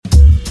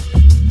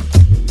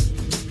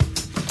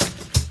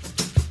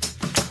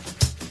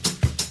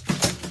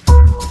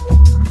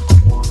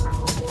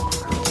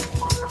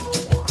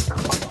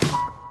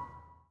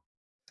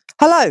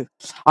Hello,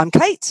 I'm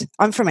Kate.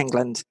 I'm from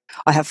England.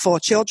 I have 4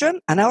 children,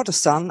 an elder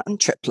son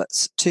and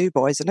triplets, 2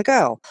 boys and a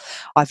girl.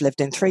 I've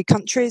lived in 3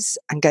 countries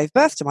and gave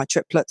birth to my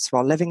triplets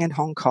while living in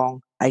Hong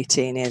Kong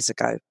 18 years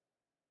ago.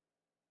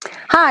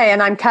 Hi,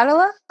 and I'm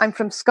Carola. I'm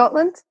from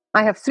Scotland.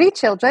 I have 3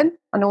 children,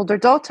 an older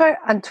daughter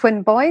and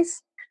twin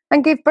boys,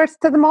 and gave birth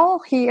to them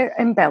all here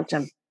in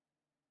Belgium.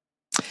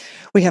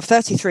 We have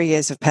 33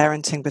 years of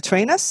parenting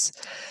between us,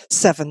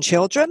 7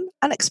 children,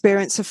 and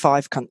experience of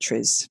 5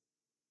 countries.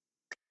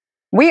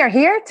 We are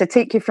here to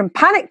take you from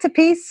panic to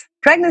peace,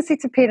 pregnancy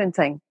to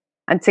parenting.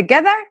 And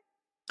together,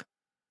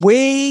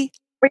 we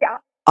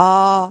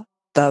are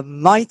the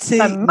Mighty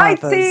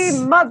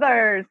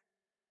Mothers.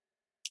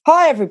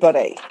 Hi,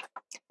 everybody.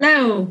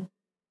 Hello.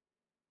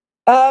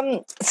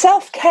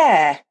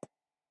 Self-care.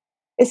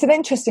 It's an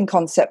interesting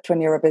concept when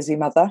you're a busy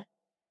mother.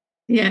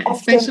 Yeah,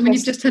 especially when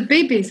you've just had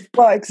babies.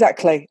 Well,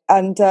 exactly.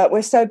 And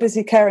we're so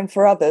busy caring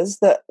for others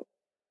that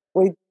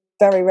we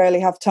very rarely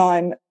have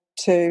time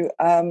to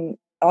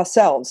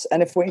ourselves.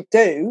 And if we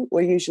do,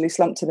 we're usually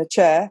slumped in a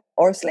chair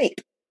or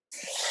asleep.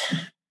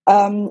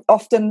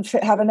 Often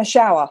having a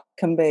shower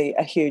can be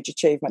a huge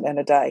achievement in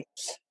a day.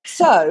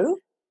 So,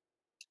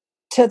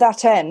 to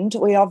that end,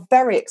 we are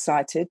very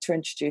excited to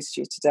introduce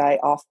to you today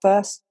our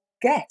first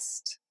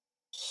guest.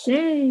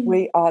 Yay.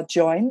 We are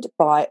joined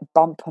by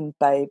Bump and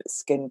Babe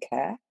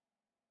Skincare.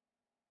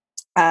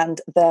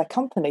 And their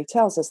company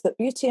tells us that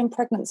beauty in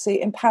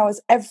pregnancy empowers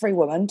every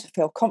woman to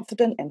feel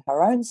confident in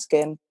her own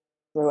skin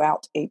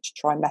throughout each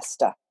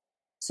trimester.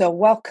 So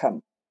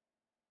welcome.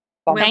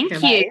 Thank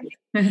you.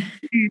 Thank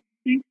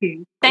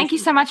you. Thank you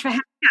so much for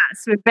having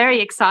us. We're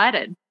very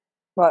excited.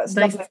 Well, it's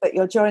lovely that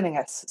you're joining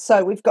us.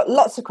 So we've got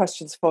lots of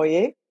questions for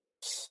you.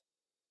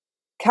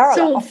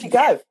 Carola, off you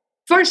go.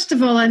 First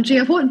of all,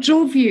 Andrea, what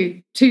drove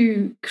you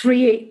to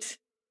create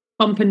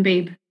Bump and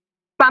Babe?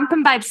 Bump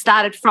and Babe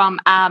started from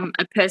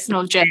a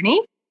personal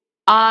journey.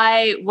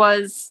 I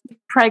was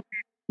pregnant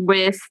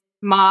with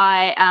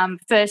my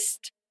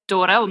first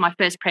daughter, or my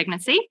first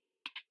pregnancy,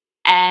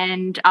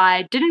 and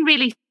I didn't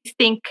really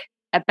think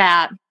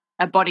about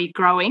a body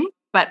growing,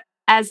 but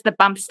as the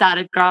bump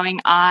started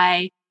growing,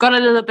 I got a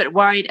little bit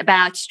worried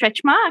about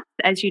stretch marks,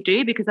 as you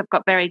do, because I've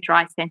got very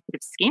dry,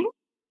 sensitive skin.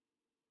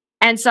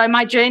 And so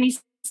my journey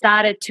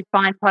started to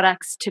find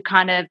products to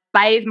kind of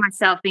bathe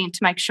myself in to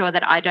make sure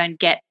that I don't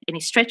get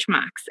any stretch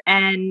marks.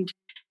 And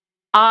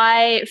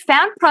I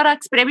found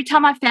products, but every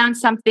time I found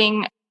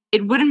something,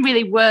 it wouldn't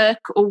really work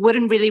or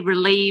wouldn't really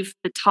relieve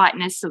the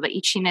tightness or the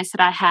itchiness that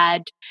I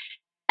had.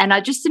 And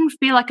I just didn't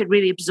feel like it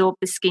really absorbed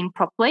the skin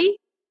properly.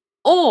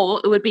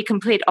 Or it would be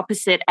complete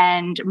opposite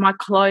and my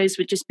clothes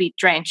would just be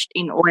drenched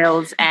in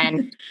oils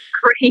and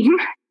cream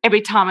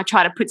every time I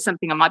try to put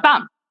something on my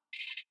bum.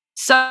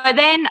 So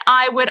then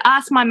I would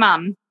ask my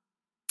mum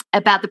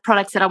about the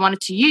products that I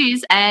wanted to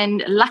use,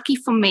 and lucky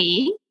for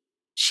me,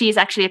 she is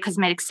actually a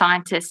cosmetic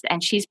scientist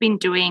and she's been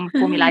doing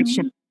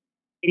formulation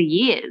for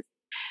years.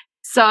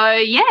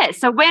 So,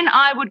 so when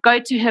I would go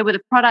to her with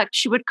a product,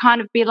 she would kind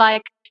of be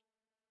like,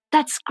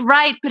 that's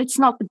great, but it's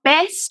not the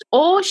best.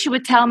 Or she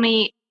would tell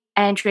me,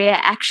 Andrea,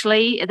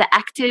 actually, the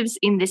actives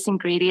in this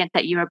ingredient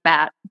that you're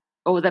about,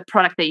 or the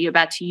product that you're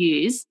about to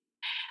use,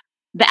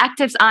 the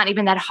actives aren't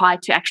even that high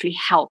to actually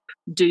help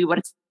do what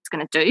it's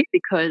going to do,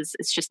 because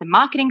it's just a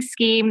marketing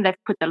scheme. They've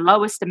put the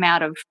lowest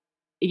amount of,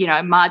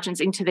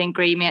 margins into the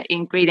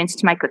ingredients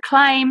to make the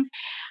claim.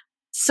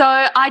 So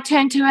I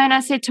turned to her and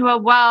I said to her,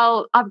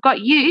 well, I've got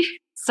you,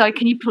 so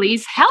can you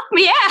please help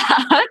me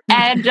out?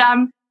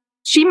 And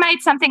she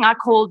made something I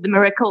called the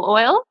Miracle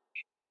Oil.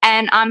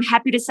 And I'm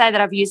happy to say that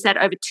I've used that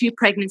over 2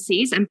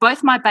 pregnancies, and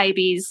both my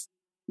babies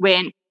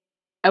went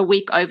a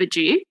week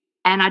overdue,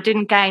 and I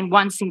didn't gain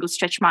one single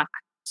stretch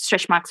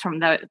marks from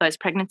those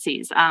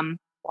pregnancies.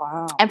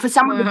 Wow. And for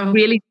someone with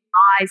really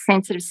dry,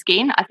 sensitive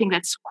skin, I think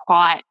that's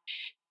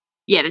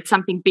that's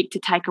something big to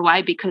take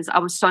away, because I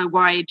was so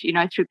worried,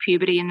 through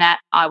puberty and that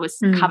I was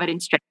covered in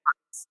stretch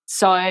marks.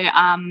 So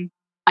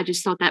I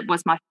just thought that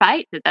was my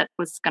fate, that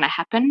was going to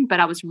happen. But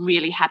I was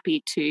really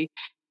happy to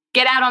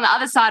get out on the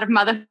other side of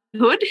motherhood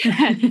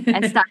and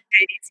start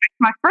dating stretch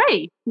mark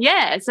free.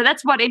 Yeah, so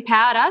that's what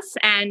empowered us.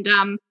 And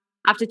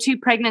after 2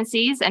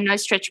 pregnancies and no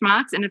stretch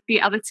marks and a few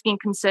other skin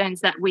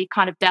concerns that we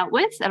kind of dealt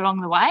with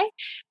along the way,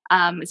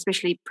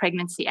 especially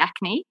pregnancy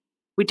acne,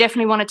 we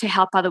definitely wanted to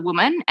help other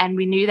women. And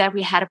we knew that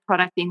we had a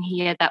product in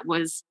here that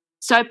was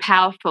so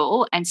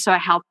powerful and so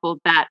helpful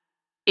that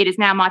it is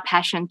now my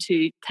passion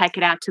to take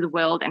it out to the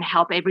world and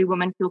help every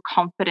woman feel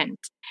confident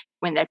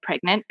when they're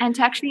pregnant and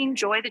to actually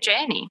enjoy the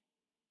journey.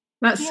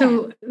 That's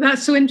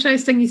so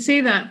interesting you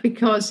say that,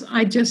 because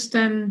I just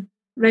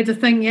read a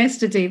thing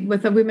yesterday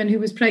with a woman who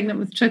was pregnant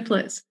with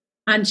triplets,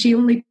 and she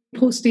only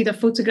posted a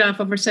photograph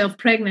of herself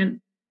pregnant.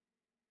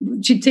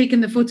 She'd taken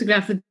the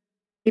photograph the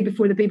day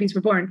before the babies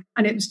were born,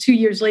 and it was 2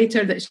 years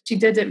later that she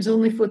did it. It was the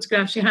only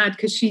photograph she had,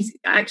 because she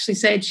actually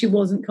said she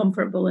wasn't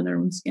comfortable in her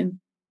own skin.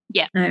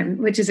 Yeah.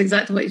 Which is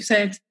exactly what you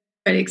said.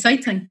 Very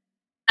exciting.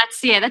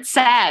 That's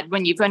sad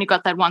when you've only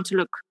got that one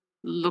to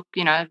look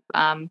at,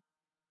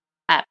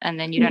 and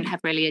then you don't have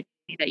really a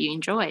journey that you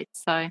enjoyed.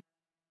 So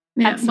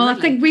Yeah, Absolutely. well, I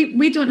think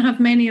we don't have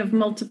many of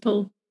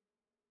multiple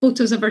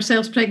photos of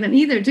ourselves pregnant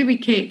either, do we,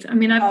 Kate? I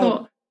mean,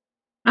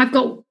 I've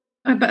got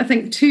I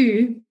think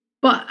 2,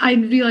 but I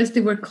realised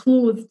they were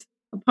clothed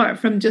apart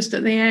from just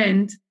at the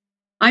end.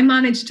 I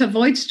managed to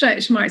avoid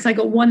stretch marks. I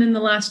got 1 in the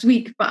last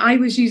week, but I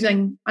was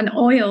using an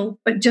oil,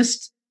 but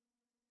just,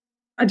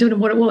 I don't know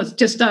what it was,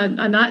 just a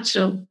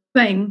natural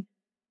thing.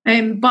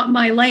 But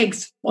my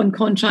legs, on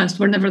contrast,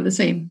 were never the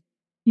same.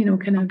 You know,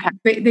 kind of,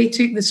 they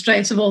took the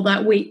stress of all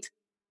that weight.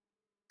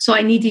 So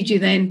I needed you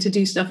then to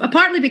do stuff,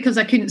 partly because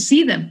I couldn't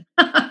see them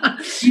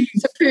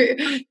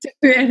to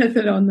put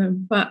anything on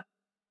them. But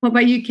what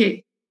about you,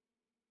 Kate?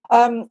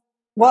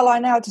 Well, I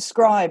now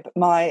describe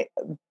my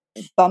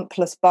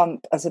bumpless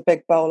bump as a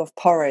big bowl of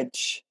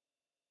porridge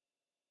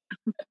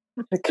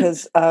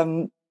because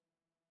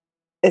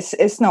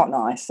it's not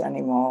nice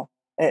anymore.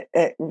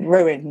 They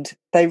ruined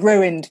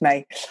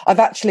me. I've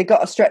actually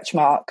got a stretch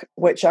mark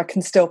which I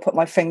can still put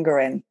my finger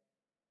in.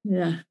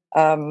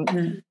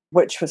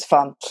 Which was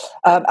fun.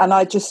 And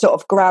I just sort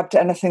of grabbed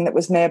anything that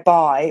was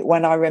nearby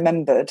when I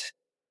remembered.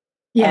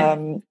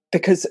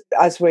 Because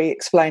as we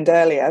explained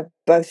earlier,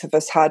 both of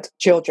us had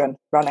children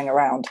running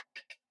around.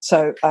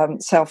 So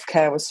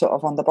self-care was sort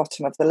of on the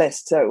bottom of the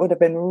list. So it would have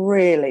been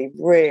really,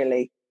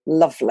 really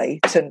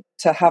lovely to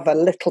have a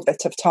little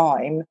bit of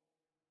time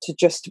to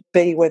just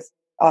be with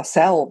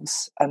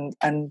ourselves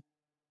and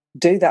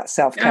do that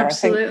self-care.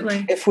 Absolutely. I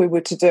think if we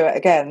were to do it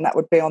again, that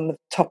would be on the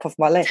top of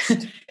my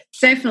list.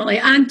 Definitely.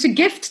 And to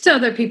gift to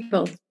other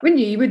people, wouldn't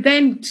you? You would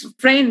then,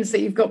 friends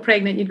that you've got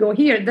pregnant, you'd go,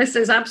 here, this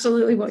is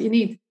absolutely what you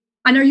need.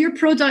 And are your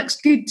products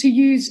good to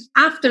use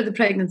after the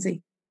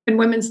pregnancy? Can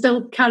women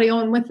still carry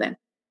on with them?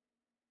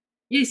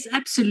 Yes,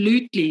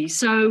 absolutely.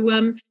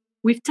 So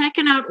we've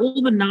taken out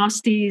all the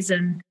nasties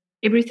and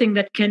everything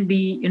that can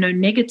be,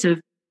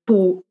 negative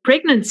for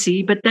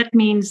pregnancy, but that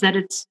means that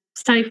it's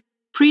safe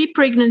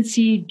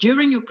pre-pregnancy,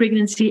 during your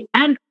pregnancy,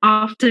 and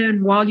after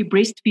and while you're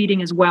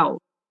breastfeeding as well.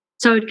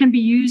 So it can be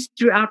used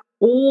throughout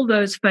all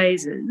those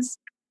phases,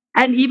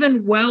 and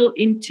even well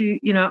into,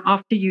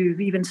 after you've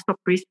even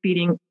stopped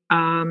breastfeeding,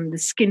 the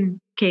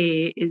skin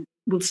care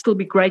will still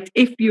be great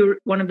if you're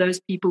one of those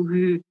people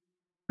who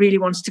really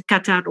wants to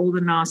cut out all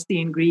the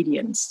nasty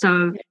ingredients.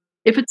 So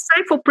if it's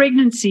safe for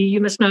pregnancy, you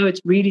must know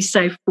it's really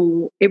safe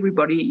for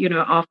everybody,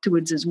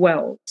 afterwards as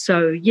well.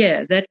 So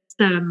yeah, that's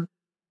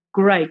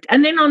great.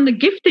 And then on the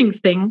gifting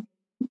thing,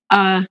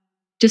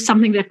 just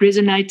something that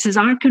resonates is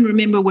I can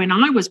remember when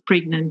I was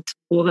pregnant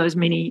all those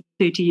 30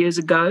 years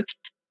ago,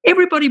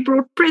 everybody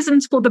brought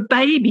presents for the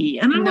baby.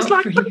 And I was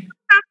like,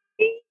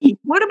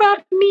 what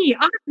about me?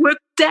 I've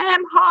worked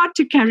damn hard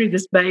to carry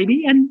this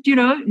baby. And,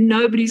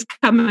 nobody's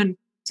come and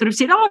sort of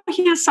said, oh,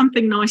 here's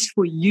something nice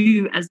for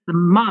you as the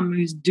mum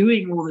who's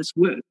doing all this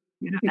work.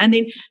 And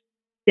then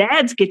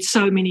dads get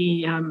so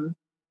many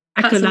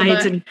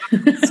accolades and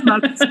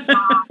smokes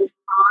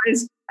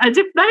as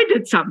if they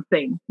did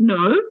something.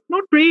 No,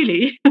 not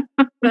really.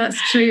 That's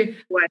true.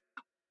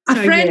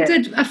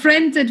 A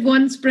friend did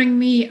once bring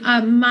me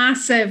a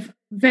massive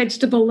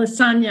vegetable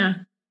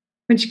lasagna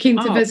when she came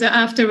to visit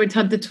after we'd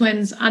had the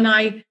twins, and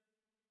I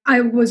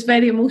was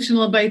very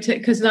emotional about it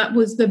because that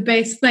was the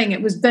best thing.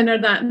 It was dinner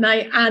that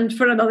night and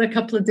for another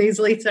couple of days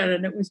later,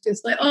 and it was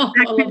just like, what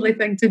a lovely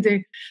thing to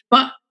do.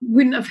 But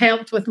wouldn't have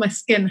helped with my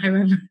skin,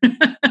 however.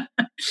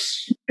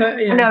 But,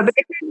 yeah. No, but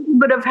it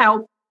would have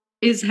helped.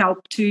 Is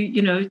help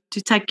to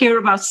take care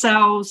of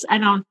ourselves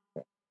and our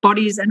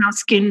bodies and our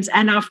skins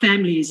and our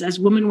families. As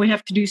women, we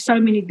have to do so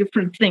many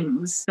different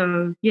things.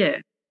 So yeah.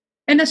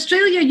 In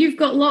Australia, you've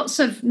got lots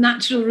of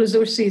natural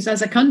resources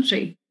as a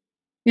country.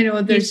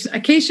 There's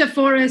acacia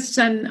forests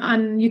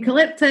and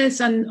eucalyptus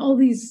and all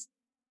these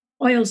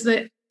oils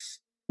that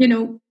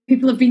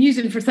people have been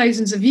using for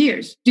thousands of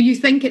years. Do you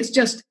think it's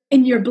just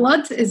in your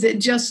blood? Is it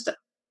just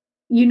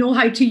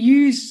how to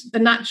use the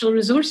natural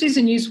resources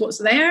and use what's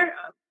there?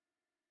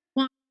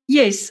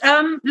 Yes.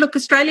 Look,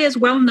 Australia is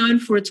well known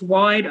for its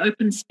wide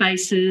open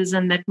spaces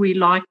and that we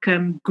like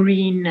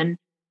green and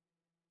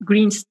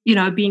greens,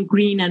 being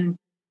green and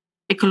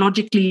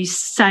ecologically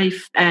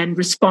safe and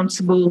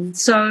responsible.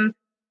 So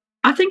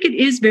I think it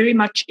is very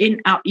much in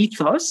our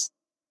ethos.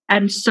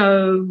 And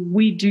so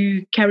we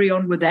do carry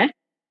on with that.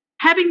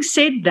 Having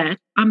said that,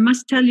 I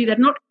must tell you that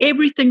not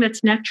everything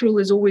that's natural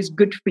is always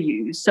good for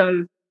you.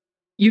 So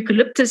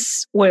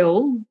eucalyptus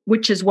oil,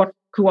 which is what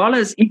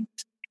koalas eat,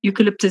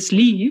 eucalyptus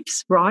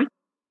leaves, right?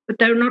 But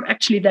they're not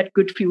actually that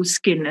good for your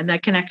skin, and they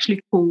can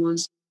actually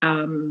cause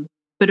a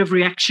bit of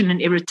reaction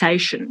and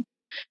irritation.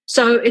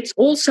 So it's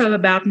also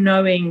about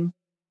knowing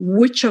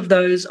which of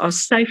those are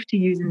safe to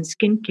use in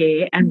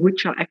skincare and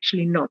which are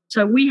actually not.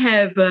 So we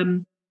have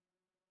the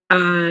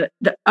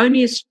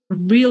only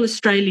real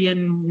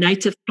Australian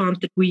native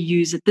plant that we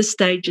use at this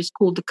stage is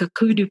called the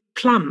Kakudu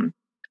plum,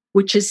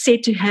 which is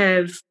said to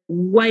have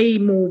way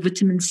more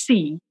vitamin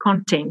C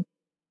content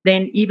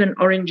than even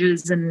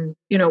oranges and,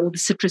 all the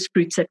citrus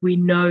fruits that we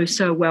know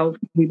so well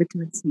for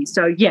vitamin C.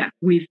 So, yeah,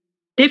 we've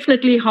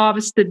definitely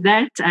harvested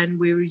that, and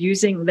we're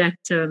using that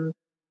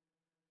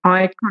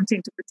high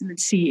content of vitamin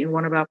C in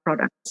one of our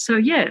products. So,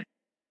 yeah.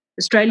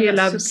 Australia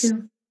That's loves, so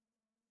cool.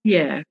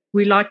 yeah,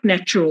 we like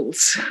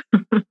naturals.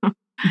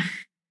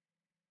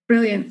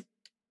 Brilliant.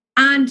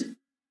 And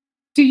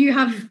do you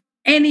have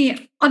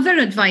any other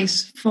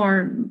advice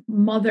for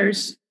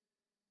mothers,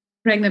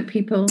 pregnant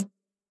people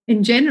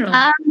in general?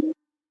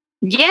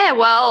 Yeah,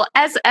 well,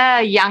 as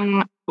a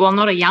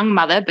not a young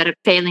mother, but a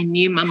fairly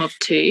new mum of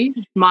two,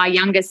 my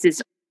youngest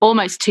is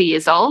almost 2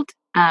 years old,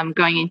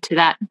 going into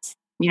that,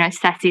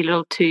 sassy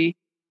little two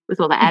with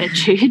all the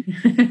attitude.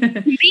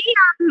 Me,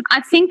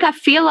 I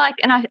feel like,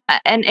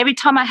 and every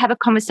time I have a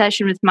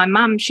conversation with my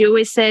mum, she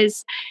always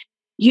says,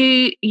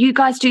 you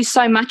guys do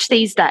so much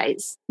these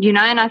days, and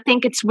I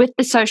think it's with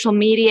the social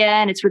media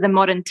and it's with the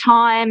modern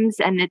times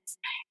and it's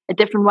a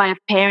different way of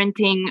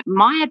parenting.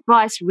 My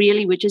advice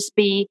really would just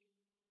be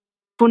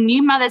for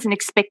new mothers and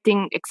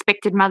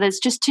expected mothers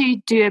just to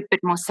do a bit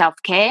more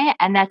self-care,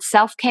 and that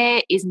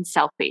self-care isn't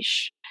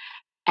selfish.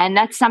 And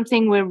that's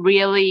something we're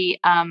really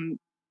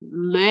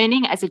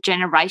learning as a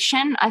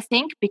generation, I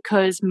think,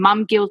 because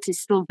mum guilt is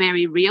still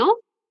very real.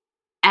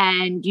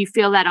 And you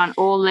feel that on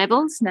all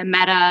levels, no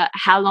matter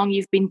how long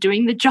you've been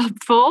doing the job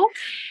for.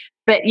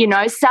 But,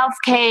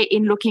 self-care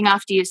in looking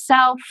after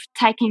yourself,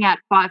 taking out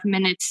 5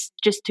 minutes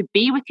just to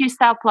be with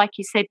yourself, like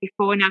you said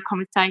before in our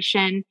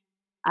conversation,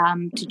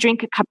 to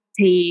drink a cup of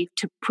tea,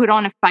 to put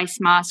on a face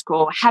mask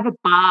or have a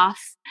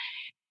bath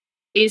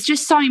is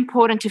just so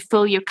important to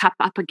fill your cup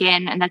up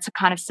again. And that's a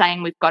kind of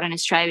saying we've got in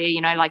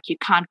Australia, like you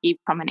can't give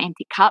from an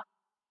empty cup.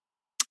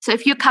 So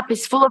if your cup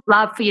is full of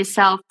love for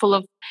yourself, full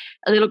of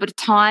a little bit of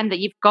time that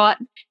you've got,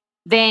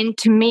 then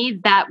to me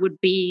that would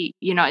be,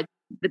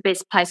 the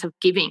best place of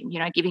giving,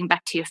 giving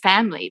back to your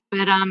family.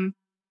 But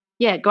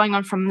going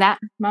on from that,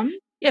 Mum.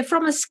 Yeah,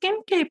 from a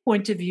skincare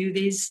point of view,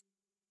 there's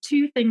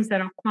two things that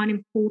are quite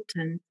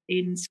important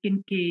in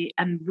skincare,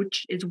 and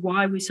which is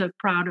why we're so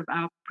proud of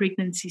our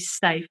pregnancy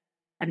safe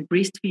and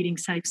breastfeeding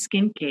safe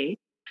skincare.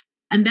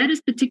 And that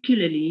is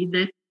particularly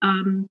that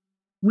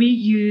we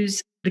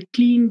use the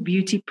clean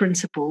beauty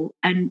principle.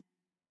 And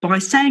by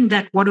saying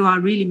that, what do I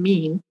really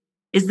mean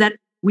is that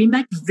we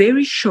make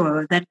very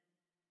sure that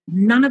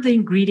none of the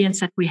ingredients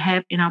that we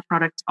have in our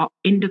products are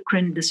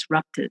endocrine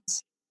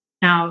disruptors.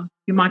 Now,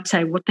 you might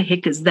say, what the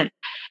heck is that?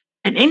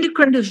 An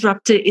endocrine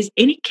disruptor is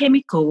any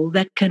chemical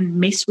that can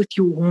mess with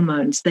your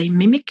hormones. They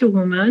mimic your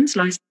hormones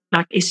like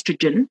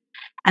estrogen,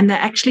 and they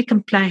actually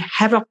can play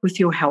havoc with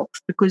your health,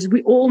 because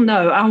we all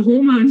know our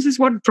hormones is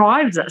what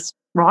drives us,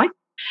 right?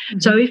 Mm-hmm.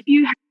 So if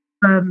you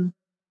have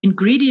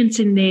ingredients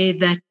in there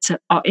that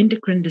are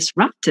endocrine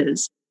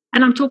disruptors,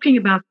 and I'm talking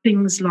about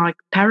things like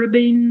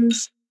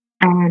parabens,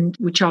 and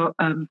which are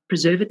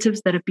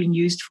preservatives that have been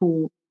used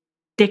for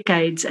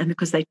decades, and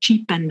because they're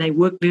cheap and they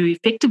work very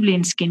effectively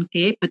in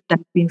skincare, but they've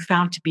been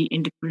found to be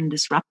endocrine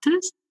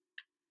disruptors.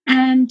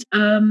 And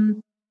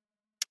and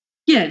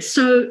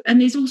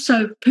there's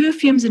also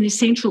perfumes and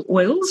essential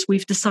oils.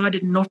 We've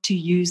decided not to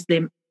use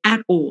them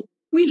at all.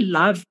 We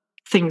love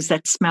things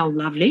that smell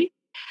lovely,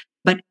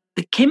 but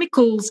the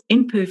chemicals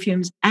in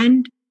perfumes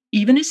and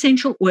even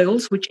essential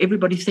oils, which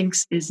everybody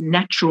thinks is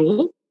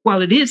natural,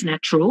 well, it is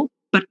natural,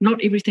 but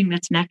not everything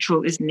that's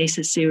natural is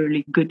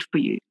necessarily good for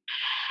you.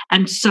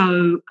 And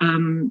so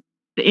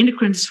the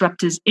endocrine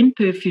disruptors in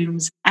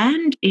perfumes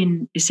and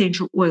in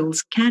essential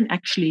oils can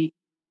actually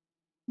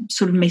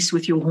sort of mess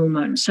with your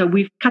hormones. So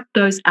we've cut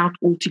those out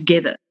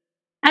altogether.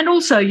 And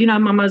also,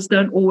 mamas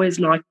don't always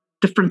like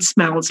different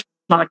smells.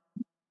 Like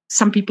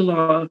some people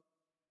are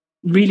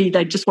really,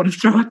 they just want to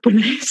throw up when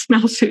they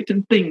smell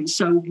certain things.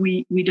 So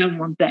we don't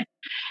want that.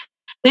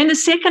 Then the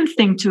second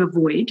thing to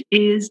avoid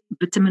is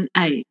vitamin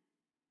A.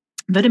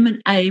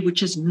 Vitamin A,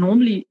 which is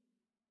normally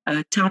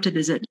touted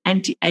as an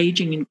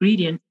anti-aging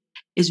ingredient,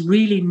 is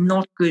really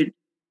not good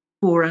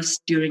for us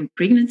during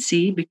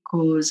pregnancy,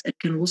 because it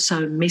can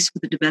also mess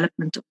with the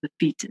development of the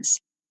fetus.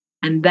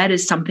 And that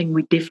is something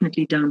we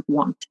definitely don't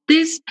want.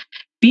 There's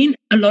been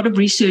a lot of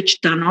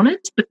research done on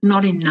it, but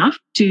not enough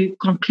to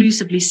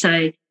conclusively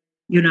say,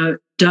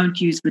 don't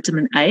use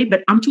vitamin A.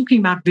 But I'm talking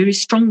about very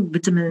strong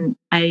vitamin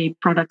A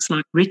products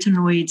like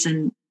retinoids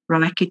and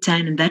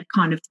Roaccutane and that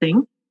kind of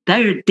thing.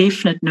 They're a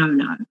definite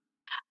no-no.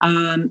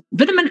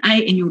 Vitamin A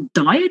in your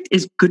diet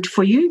is good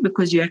for you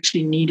because you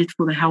actually need it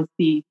for the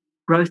healthy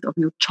growth of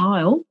your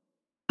child,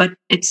 but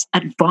it's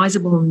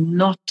advisable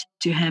not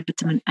to have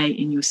vitamin A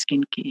in your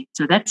skincare.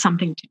 So that's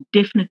something to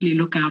definitely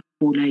look out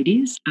for,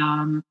 ladies,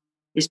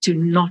 is to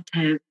not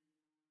have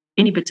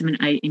any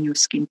vitamin A in your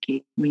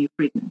skincare when you're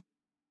pregnant.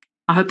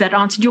 I hope that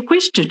answered your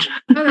question.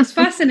 Oh, that's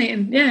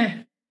fascinating.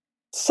 Yeah.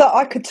 So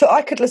I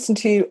could listen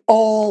to you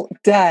all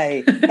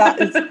day. That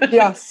is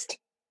just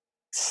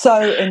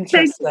so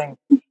interesting.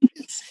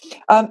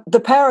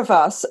 The pair of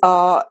us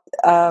are,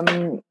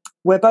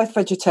 we're both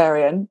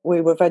vegetarian.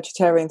 We were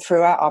vegetarian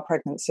throughout our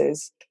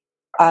pregnancies,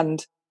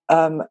 and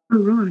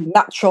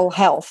natural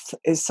health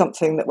is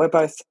something that we're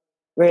both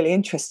really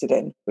interested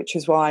in, which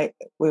is why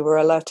we were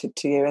alerted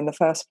to you in the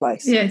first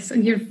place. Yes,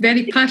 and you're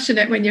very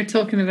passionate when you're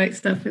talking about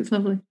stuff. It's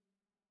lovely.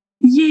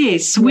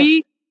 Yes,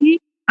 we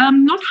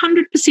not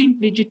 100%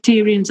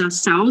 vegetarians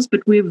ourselves,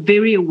 but we're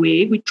very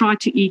aware. We try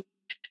to eat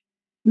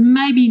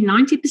maybe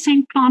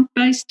 90%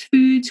 plant-based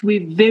foods.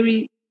 We're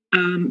very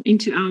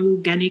into our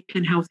organic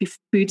and healthy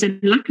foods. And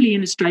luckily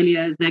in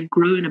Australia, they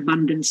grow in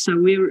abundance. So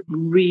we're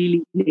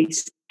really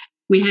blessed.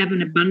 We have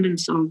an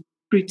abundance of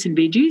fruits and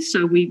veggies.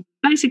 So we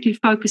basically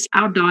focus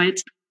our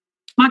diets.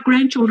 My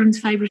grandchildren's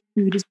favorite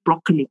food is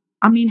broccoli.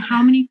 I mean,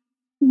 how many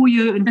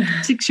 4-year and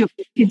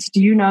 6-year-old kids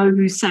do you know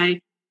who say,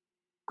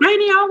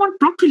 Granny, I want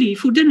broccoli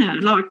for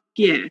dinner? Like,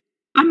 yeah,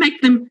 I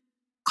make them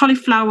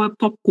cauliflower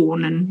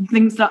popcorn and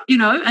things like,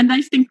 and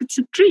they think it's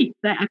a treat.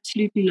 They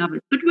absolutely love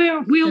it. But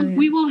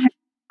we will have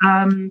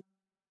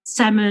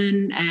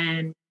salmon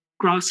and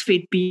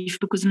grass-fed beef,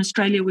 because in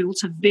Australia we're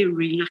also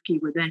very lucky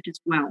with that as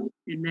well.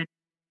 And that,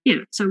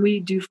 so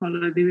we do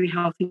follow very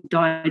healthy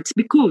diets,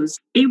 because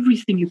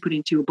everything you put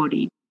into your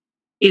body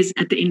is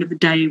at the end of the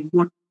day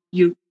what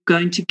you're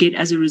going to get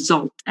as a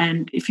result.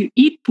 And if you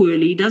eat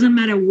poorly, it doesn't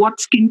matter what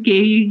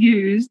skincare you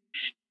use,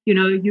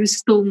 you're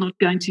still not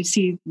going to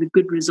see the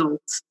good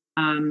results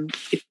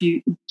if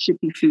you eat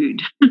shitty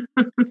food.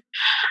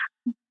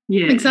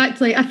 Yeah,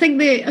 exactly. I think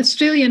the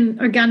Australian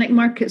organic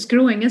market's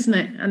growing, isn't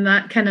it? And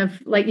that kind of,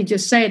 like you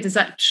just said, does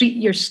that treat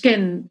your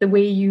skin the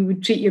way you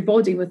would treat your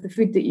body with the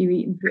food that you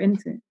eat and put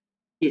into it?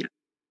 Yeah,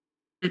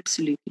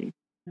 absolutely.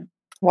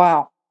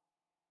 Wow.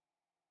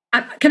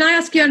 Can I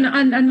ask you an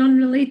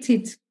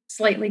unrelated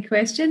slightly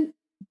question?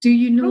 Do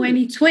you know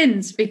any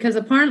twins? Because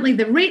apparently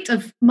the rate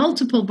of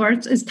multiple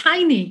births is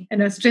tiny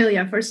in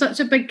Australia. For such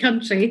a big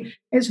country,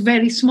 it's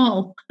very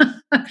small,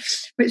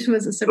 which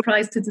was a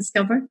surprise to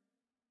discover.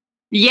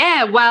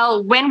 Yeah,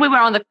 well, when we were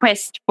on the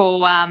quest for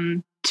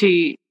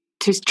to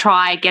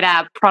try get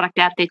our product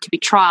out there to be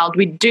trialed,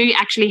 we do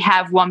actually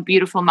have one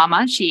beautiful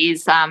mama. She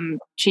is a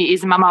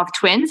mama of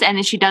twins, and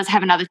then she does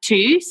have another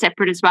 2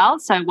 separate as well.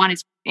 So one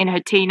is in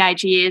her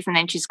teenage years, and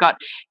then she's got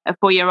a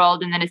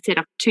 4-year-old and then a set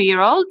of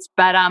 2-year-olds.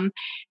 But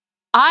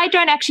I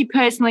don't actually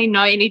personally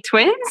know any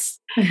twins.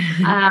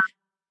 And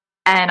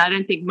I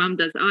don't think mum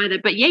does either.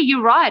 But yeah,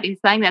 you're right in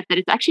saying that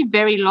it's actually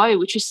very low,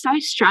 which is so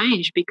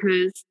strange,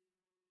 because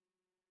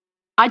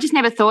I just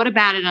never thought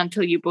about it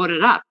until you brought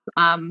it up.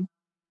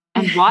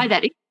 And why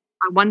that is,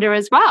 I wonder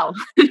as well.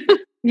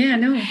 Yeah,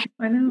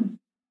 I know.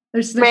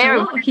 There's a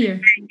lot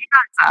here.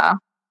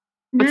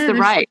 What's the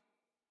rate?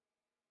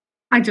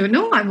 I don't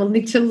know. I will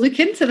need to look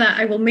into that.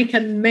 I will make a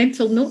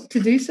mental note to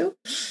do so.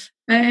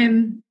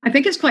 I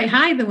think it's quite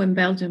high though in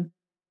Belgium,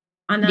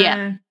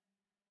 and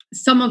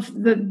some of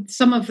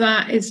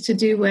that is to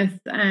do with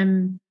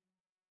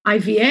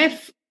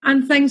IVF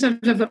and things. I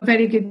have a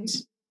very good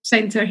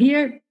centre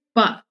here,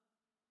 but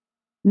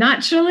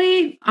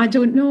naturally, I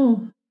don't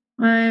know.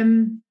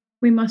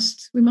 We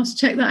must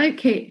check that out,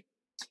 Kate.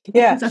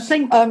 Yeah, I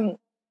think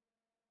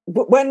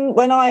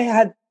when I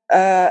had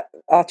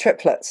our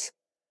triplets,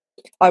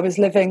 I was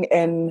living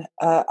in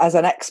as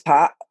an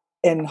expat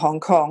in Hong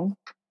Kong.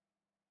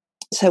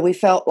 So we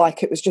felt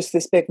like it was just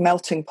this big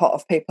melting pot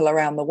of people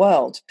around the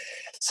world.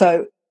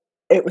 So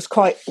it was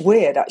quite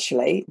weird,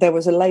 actually. There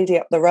was a lady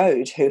up the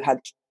road who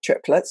had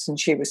triplets, and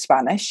she was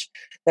Spanish.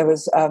 There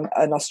was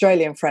an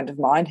Australian friend of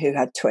mine who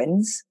had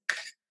twins.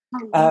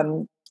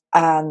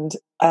 And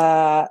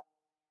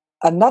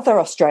another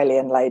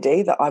Australian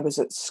lady that I was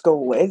at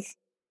school with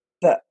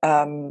that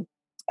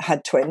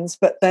had twins.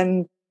 But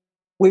then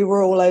we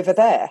were all over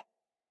there.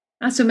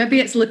 So maybe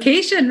it's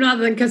location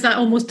rather than, because that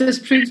almost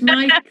disproves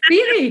my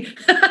theory.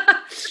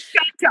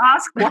 To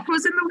ask what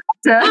was in the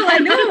water. Oh, I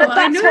know.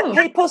 That's what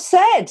people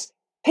said.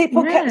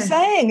 People kept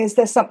saying, "Is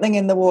there something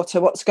in the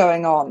water? What's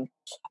going on?"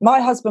 My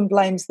husband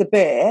blames the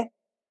beer.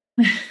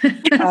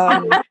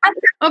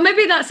 Or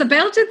maybe that's a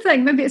Belgian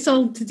thing. Maybe it's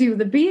all to do with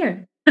the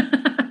beer.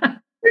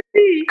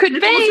 Could be.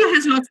 It also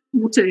has lots of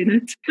water in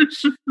it.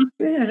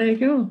 Yeah, there you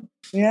go.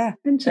 Yeah,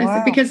 interesting.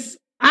 Wow. Because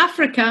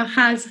Africa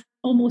has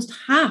almost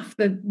half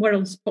the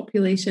world's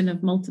population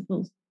of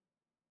multiples.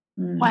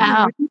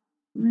 Wow.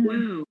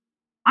 Wow.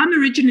 I'm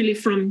originally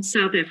from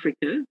South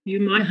Africa. You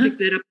might pick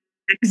that up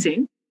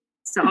accent.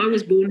 So I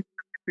was born in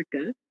South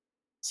Africa.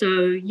 So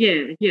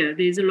yeah,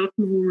 there's a lot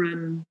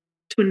more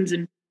twins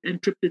and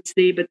triplets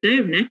there, but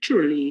they're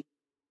naturally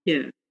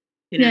in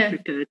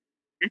Africa.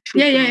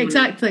 Yeah,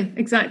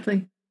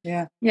 exactly.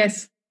 Yeah.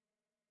 Yes.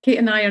 Kate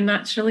and I are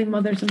naturally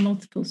mothers and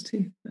multiples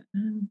too. But,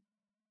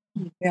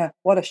 yeah,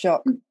 what a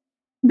shock.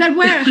 There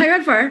were,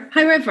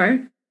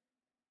 however,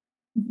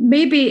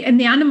 maybe in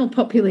the animal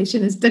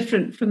population is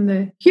different from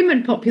the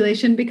human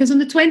population, because on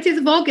the 20th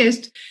of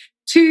August,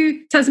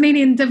 2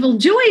 Tasmanian devil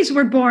joeys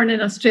were born in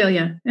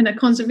Australia in a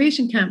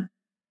conservation camp.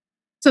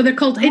 So they're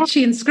called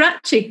Itchy and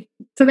Scratchy.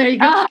 So there you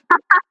go.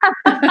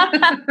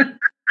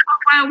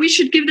 Wow, we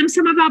should give them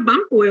some of our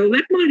bump oil.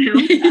 That might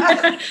help.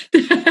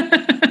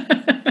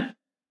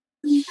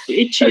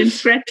 Itchy and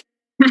Scratchy.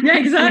 Yeah,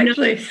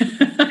 exactly.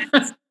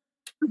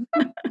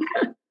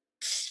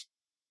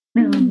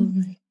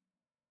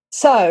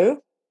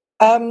 So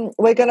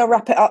we're going to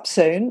wrap it up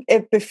soon.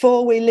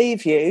 Before we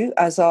leave you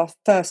as our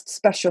first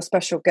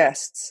special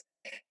guests,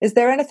 is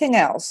there anything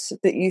else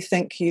that you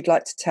think you'd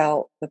like to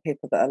tell the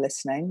people that are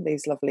listening,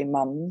 these lovely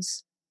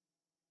mums?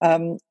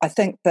 I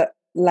think that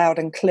loud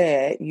and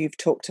clear, you've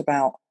talked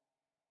about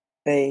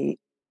the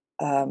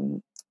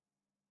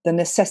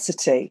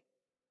necessity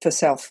for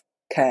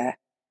self-care.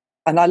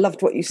 And I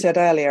loved what you said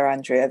earlier,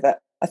 Andrea, that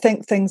I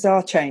think things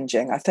are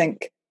changing. I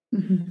think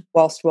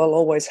whilst we'll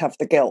always have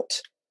the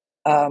guilt,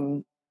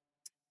 the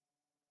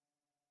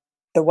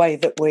way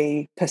that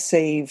we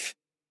perceive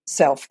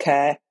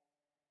self-care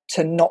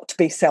to not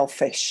be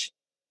selfish.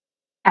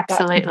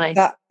 Absolutely.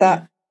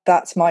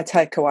 That's my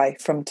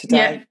takeaway from today.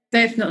 Yeah,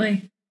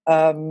 definitely.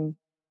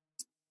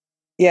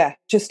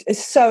 Just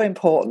it's so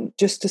important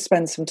just to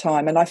spend some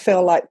time. And I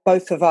feel like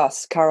both of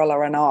us,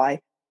 Carola and I,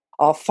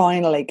 are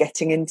finally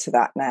getting into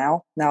that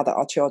now that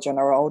our children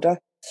are older.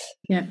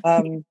 Yeah.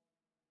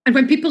 And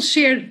when people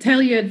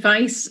tell you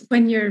advice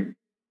when you're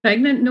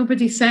pregnant,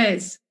 nobody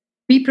says,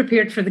 be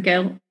prepared for the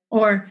guilt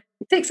or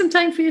take some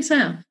time for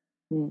yourself.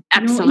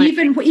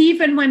 Absolutely.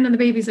 Even when the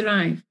babies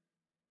arrive.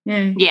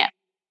 Yeah. Yeah,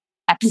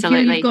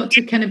 absolutely. You've got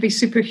to kind of be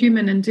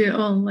superhuman and do it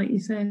all, like you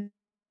said.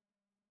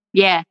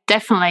 Yeah,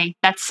 definitely.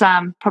 That's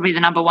probably the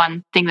number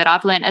one thing that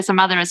I've learned as a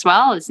mother as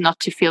well, is not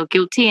to feel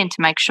guilty and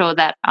to make sure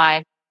that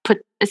I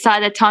put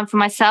aside that time for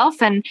myself.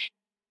 And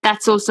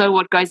that's also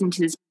what goes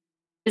into this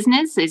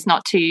business, is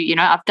not to,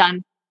 I've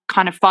done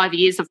kind of 5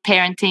 years of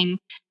parenting,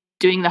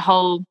 doing the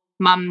whole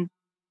mum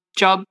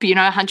job,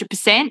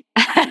 100%.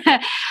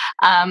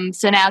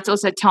 So now it's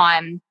also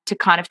time to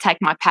kind of take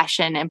my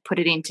passion and put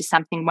it into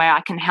something where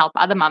I can help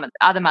other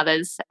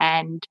mothers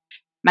and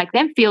make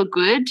them feel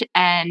good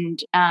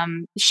and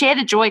share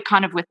the joy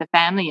kind of with the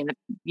family and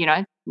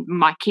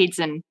my kids,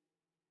 and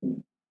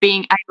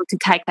being able to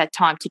take that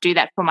time to do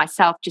that for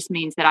myself just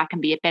means that I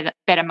can be a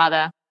better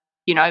mother,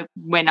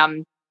 when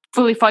I'm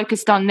fully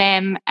focused on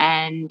them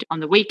and on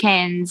the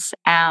weekends,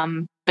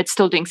 but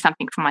still doing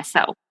something for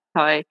myself.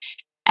 So,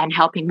 and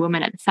helping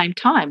women at the same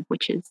time,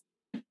 which is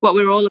what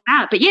we're all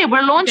about. But yeah,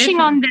 we're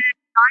launching on the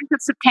 9th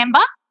of September.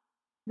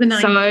 The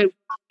 9th. So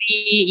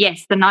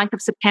the 9th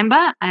of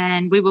September,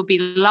 and we will be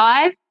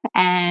live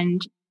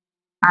and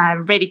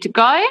ready to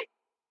go.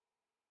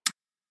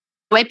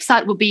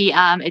 Website will be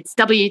it's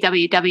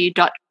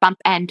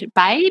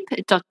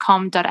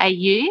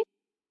www.bumpandbabe.com.au,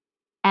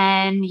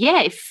 and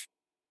if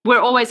we're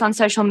always on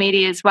social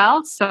media as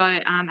well, so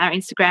our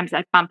Instagram's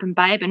at Bump and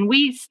Babe, and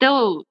we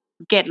still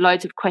get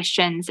loads of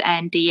questions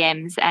and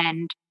DMs,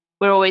 and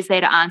we're always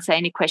there to answer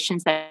any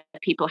questions that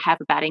people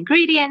have about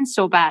ingredients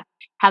or about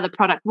how the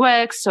product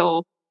works,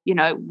 or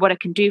what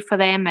it can do for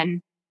them.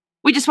 And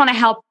we just want to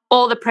help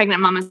all the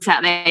pregnant mamas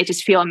out there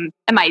just feel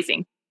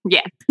amazing.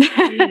 Yeah.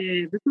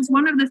 Yeah, because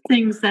one of the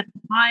things that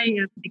I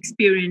have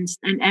experienced,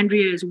 and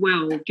Andrea as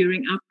well,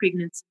 during our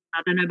pregnancy,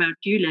 I don't know about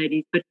you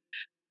ladies, but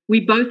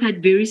we both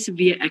had very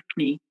severe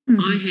acne.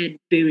 I had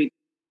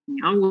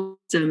I was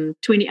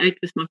 28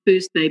 with my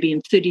first baby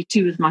and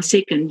 32 with my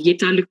second,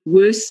 yet I looked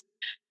worse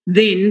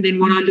then than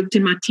when I looked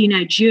in my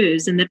teenage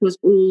years, and that was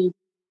all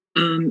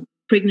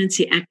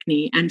pregnancy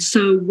acne. And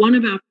so one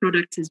of our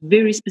products is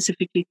very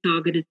specifically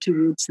targeted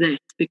towards that,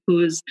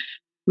 because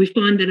we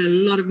find that a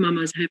lot of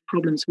mamas have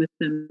problems with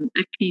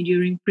acne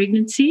during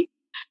pregnancy.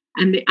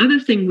 And the other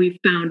thing we've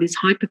found is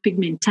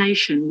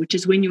hyperpigmentation, which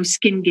is when your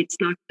skin gets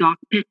like dark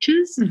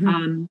patches,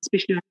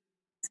 especially on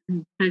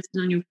places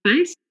on your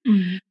face.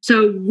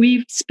 So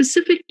I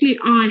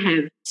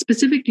have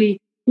specifically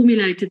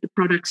formulated the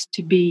products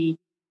to be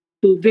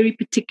for very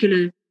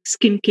particular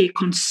skincare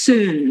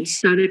concerns,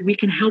 so that we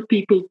can help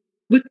people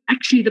with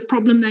actually the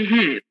problem they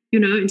have,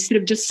 instead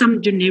of just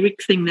some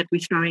generic thing that we're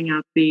throwing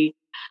out there.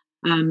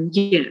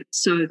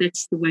 So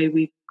that's the way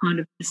we've kind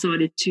of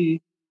decided to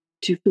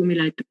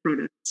formulate the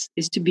products,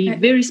 is to be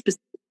very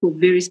specific for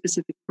very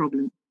specific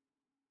problems.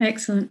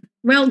 Excellent.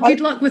 Well, good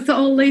luck with it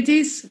all,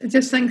 ladies. I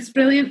just think it's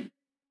brilliant.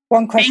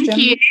 One question.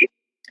 Thank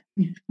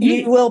you.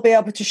 You will be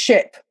able to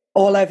ship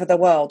all over the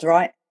world,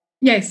 right?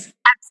 Yes.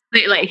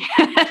 Absolutely.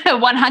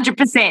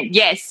 100%.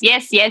 Yes.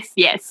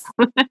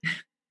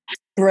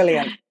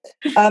 Brilliant.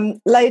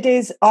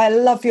 Ladies, I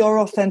love your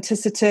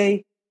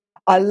authenticity.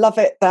 I love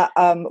it that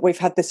we've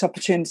had this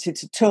opportunity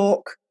to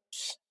talk.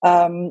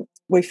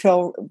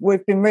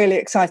 We've been really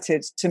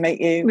excited to meet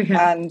you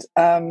and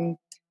to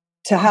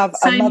have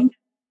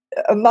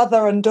a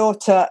mother and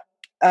daughter.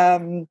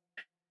 You're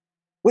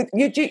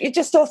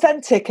just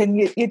authentic,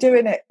 and you're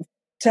doing it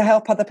to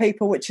help other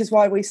people, which is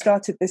why we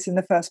started this in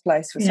the first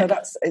place. So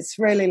it's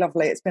really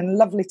lovely. It's been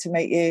lovely to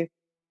meet you,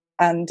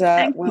 and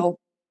we'll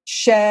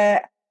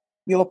share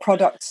your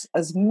products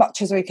as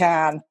much as we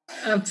can.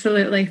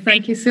 Absolutely.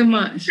 Thank you so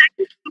much. Thank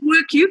you for the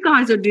work you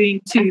guys are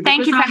doing too. And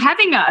thank you for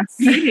having us.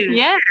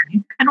 Yeah.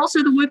 And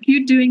also the work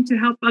you're doing to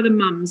help other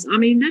mums. I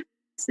mean,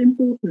 that's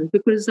important,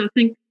 because I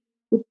think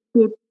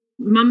for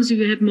mums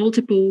who have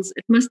multiples,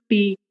 it must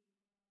be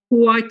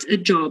quite a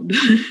job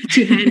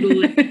to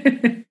handle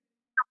it.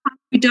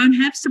 We don't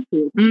have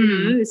support,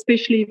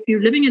 especially if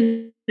you're living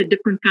in a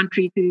different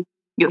country to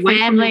your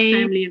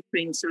family and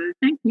friends. So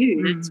thank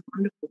you. That's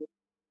wonderful.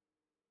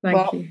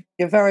 Thank you.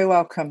 You're very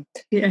welcome.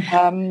 Yeah.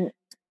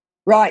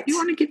 Right. Do you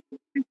want to get a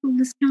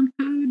discount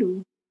code?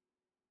 Or?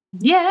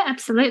 Yeah,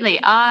 absolutely.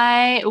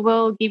 I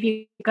will give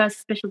you guys a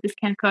special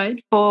discount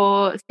code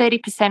for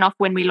 30% off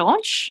when we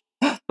launch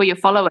for your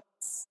followers.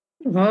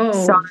 Whoa.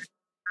 So,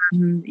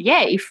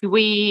 yeah, if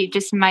we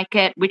just make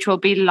it, which will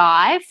be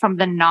live from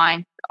the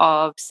 9th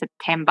of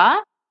September,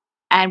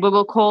 and we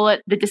will call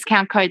it the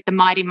discount code The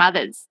Mighty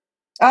Mothers.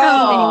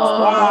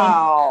 Oh,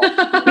 wow.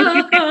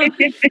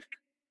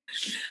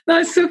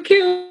 That's so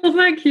cool.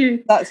 Thank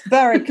you. That's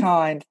very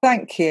kind.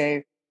 Thank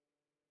you.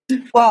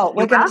 Well,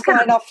 we're going to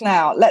sign off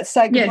now. Let's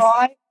say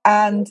goodbye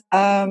and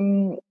have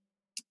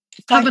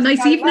a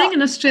nice evening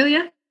in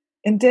Australia.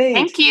 Indeed.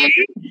 Thank you.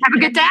 Have a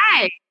good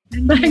day.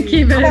 Thank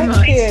you very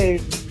much. Thank you.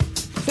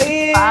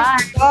 See you. Bye.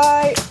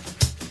 Bye.